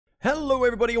Hello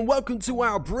everybody and welcome to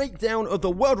our breakdown of the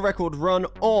world record run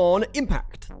on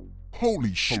Impact.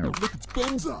 Holy shit, look, it's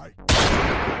Benzai.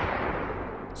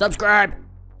 Subscribe!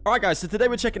 Alright guys, so today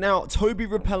we're checking out Toby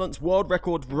Repellent's world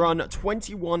record run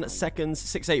 21 seconds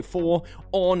 684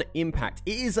 on Impact.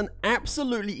 It is an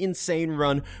absolutely insane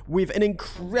run with an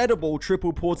incredible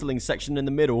triple portaling section in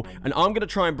the middle, and I'm going to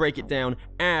try and break it down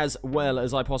as well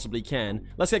as I possibly can.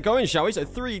 Let's get going, shall we? So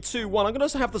 3, 2, 1. I'm going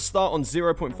to have to start on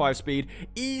 0.5 speed.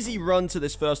 Easy run to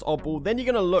this first oddball. Then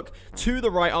you're going to look to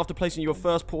the right after placing your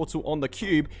first portal on the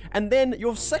cube, and then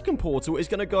your second portal is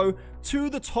going to go to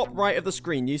the top right of the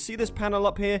screen. You see this panel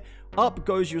up here? Up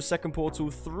goes your second portal,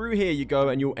 through here you go,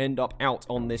 and you'll end up out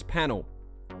on this panel.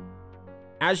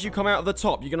 As you come out of the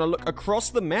top, you're going to look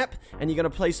across the map, and you're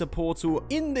going to place a portal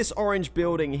in this orange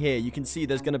building here. You can see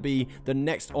there's going to be the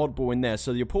next oddball in there.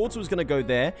 So your portal is going to go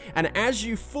there, and as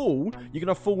you fall, you're going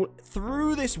to fall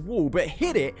through this wall, but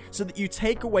hit it so that you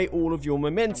take away all of your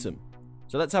momentum.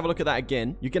 So let's have a look at that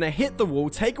again. You're going to hit the wall,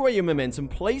 take away your momentum,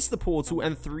 place the portal,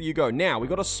 and through you go. Now, we've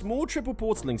got a small triple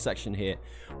portaling section here.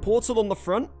 Portal on the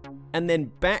front, and then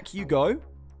back you go.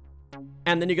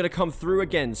 And then you're going to come through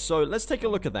again. So let's take a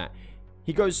look at that.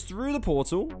 He goes through the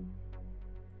portal.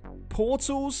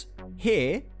 Portals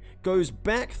here. Goes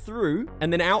back through,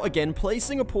 and then out again,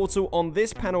 placing a portal on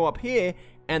this panel up here,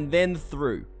 and then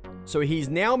through. So he's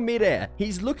now mid-air.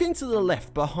 He's looking to the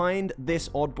left behind this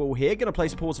oddball here. Going to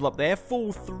place a portal up there.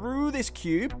 Fall through this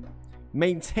cube.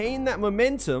 Maintain that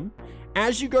momentum.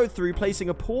 As you go through, placing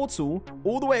a portal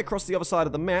all the way across the other side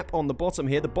of the map on the bottom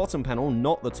here. The bottom panel,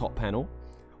 not the top panel.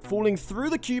 Falling through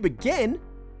the cube again.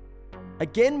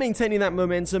 Again, maintaining that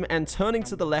momentum and turning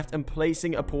to the left and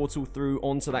placing a portal through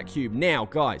onto that cube. Now,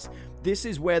 guys, this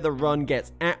is where the run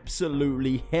gets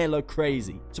absolutely hella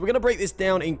crazy. So we're going to break this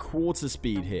down in quarter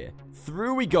speed here.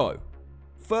 Through we go.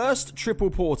 First triple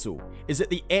portal is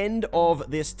at the end of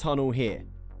this tunnel here.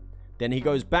 Then he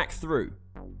goes back through.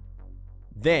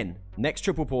 Then, next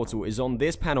triple portal is on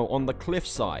this panel on the cliff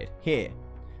side here.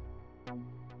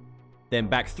 Then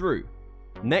back through.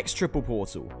 Next triple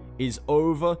portal is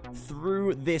over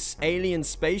through this alien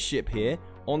spaceship here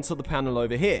onto the panel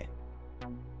over here.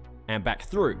 And back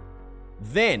through.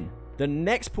 Then, the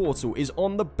next portal is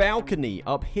on the balcony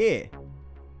up here.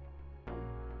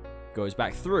 Goes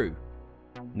back through.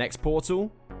 Next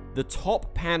portal, the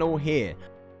top panel here.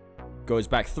 Goes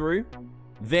back through.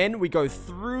 Then we go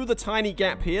through the tiny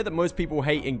gap here that most people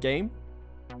hate in game.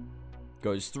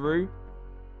 Goes through.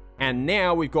 And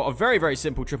now we've got a very, very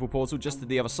simple triple portal just to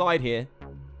the other side here.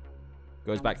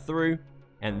 Goes back through.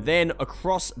 And then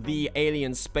across the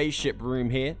alien spaceship room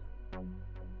here.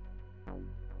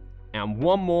 And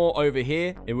one more over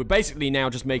here. And we're basically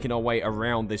now just making our way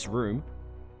around this room.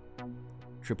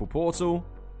 Triple portal.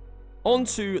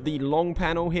 Onto the long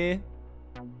panel here.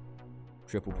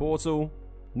 Triple portal.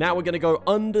 Now we're going to go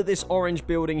under this orange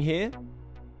building here.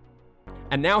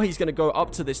 And now he's going to go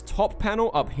up to this top panel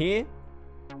up here.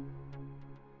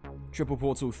 Triple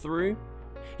portal through.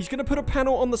 He's going to put a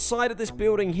panel on the side of this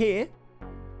building here.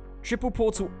 Triple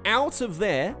portal out of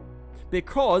there.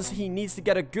 Because he needs to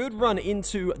get a good run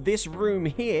into this room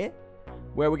here.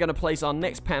 Where we're going to place our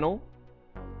next panel.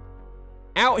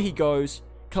 Out he goes.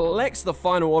 Collects the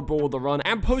final oddball of the run.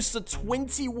 And posts a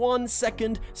 21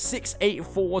 second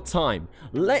 684 time.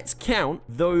 Let's count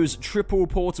those triple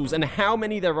portals and how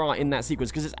many there are in that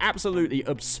sequence. Because it's absolutely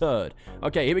absurd.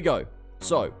 Okay, here we go.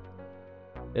 So.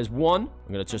 There's one.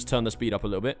 I'm going to just turn the speed up a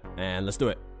little bit. And let's do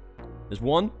it. There's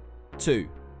 1, 2,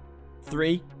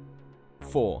 3,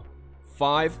 4,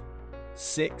 5,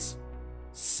 6,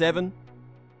 7,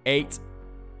 8,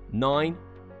 9,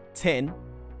 10,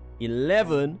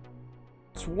 11,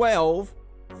 12,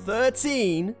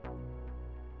 13.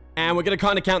 And we're going to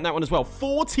kind of count that one as well.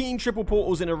 14 triple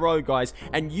portals in a row, guys.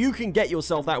 And you can get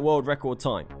yourself that world record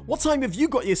time. What time have you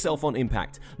got yourself on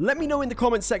Impact? Let me know in the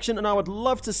comments section, and I would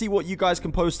love to see what you guys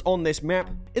can post on this map.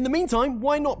 In the meantime,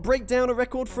 why not break down a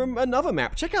record from another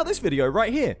map? Check out this video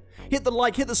right here. Hit the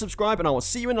like, hit the subscribe, and I will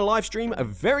see you in a live stream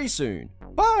very soon.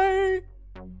 Bye!